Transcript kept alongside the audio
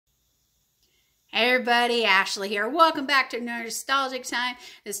Hey everybody, Ashley here. Welcome back to another nostalgic time.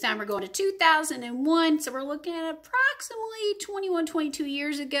 This time we're going to 2001, so we're looking at approximately 21, 22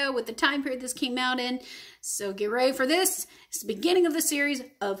 years ago with the time period this came out in. So get ready for this. It's the beginning of the series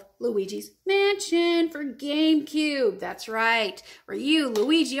of Luigi's Mansion for Gamecube. That's right, where you,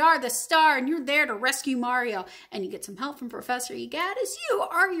 Luigi, are the star and you're there to rescue Mario. And you get some help from Professor Egad as you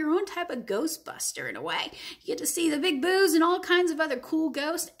are your own type of Ghostbuster in a way. You get to see the big boos and all kinds of other cool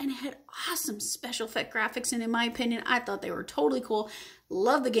ghosts, and it had awesome special effect graphics, and in my opinion, I thought they were totally cool.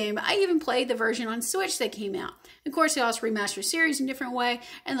 Love the game. I even played the version on Switch that came out. Of course, they also remastered the series in a different way,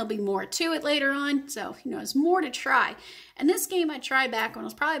 and there'll be more to it later on, so, there's more to try. And this game I tried back when I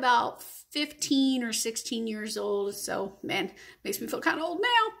was probably about 15 or 16 years old, so, man, makes me feel kind of old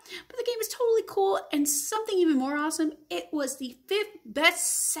now. But the game is totally cool, and something even more awesome, it was the 5th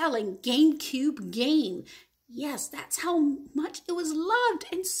best-selling GameCube game. Yes, that's how much it was loved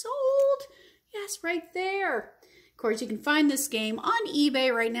and sold. Yes, right there. Of course, you can find this game on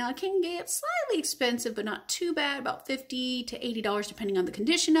eBay right now. It can get slightly expensive, but not too bad, about $50 to $80 depending on the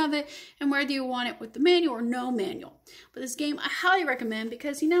condition of it and whether you want it with the manual or no manual. But this game I highly recommend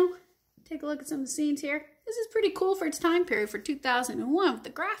because, take a look at some of the scenes here. This is pretty cool for its time period for 2001 with the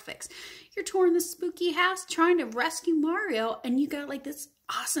graphics. You're touring this spooky house trying to rescue Mario, and you got like this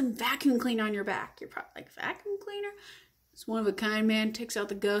awesome vacuum cleaner on your back. You're probably like, vacuum cleaner? It's one of a kind, man. Takes out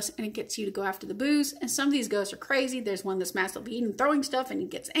the ghosts and it gets you to go after the boos. And some of these ghosts are crazy. There's one that's massively eating, throwing stuff, and he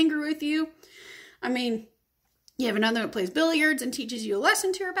gets angry with you. I mean, you have another that plays billiards and teaches you a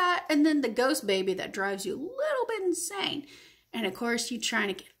lesson to your bat. And then the ghost baby that drives you a little bit insane. And of course, you're trying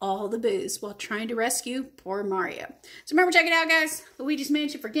to get all the boos while trying to rescue poor Mario. So remember, check it out, guys. Luigi's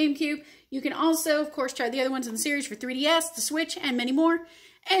Mansion for GameCube. You can also, of course, try the other ones in the series for 3DS, the Switch, and many more.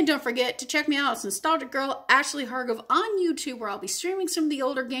 And don't forget to check me out as Nostalgic Girl Ashley Hargrove on YouTube, where I'll be streaming some of the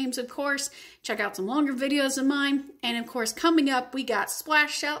older games, of course. Check out some longer videos of mine. And of course, coming up, we got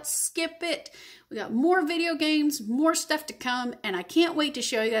Splash Out, Skip It. We got more video games, more stuff to come. And I can't wait to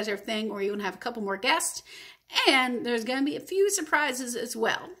show you guys everything, or even have a couple more guests. And there's going to be a few surprises as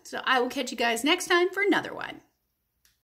well. So I will catch you guys next time for another one.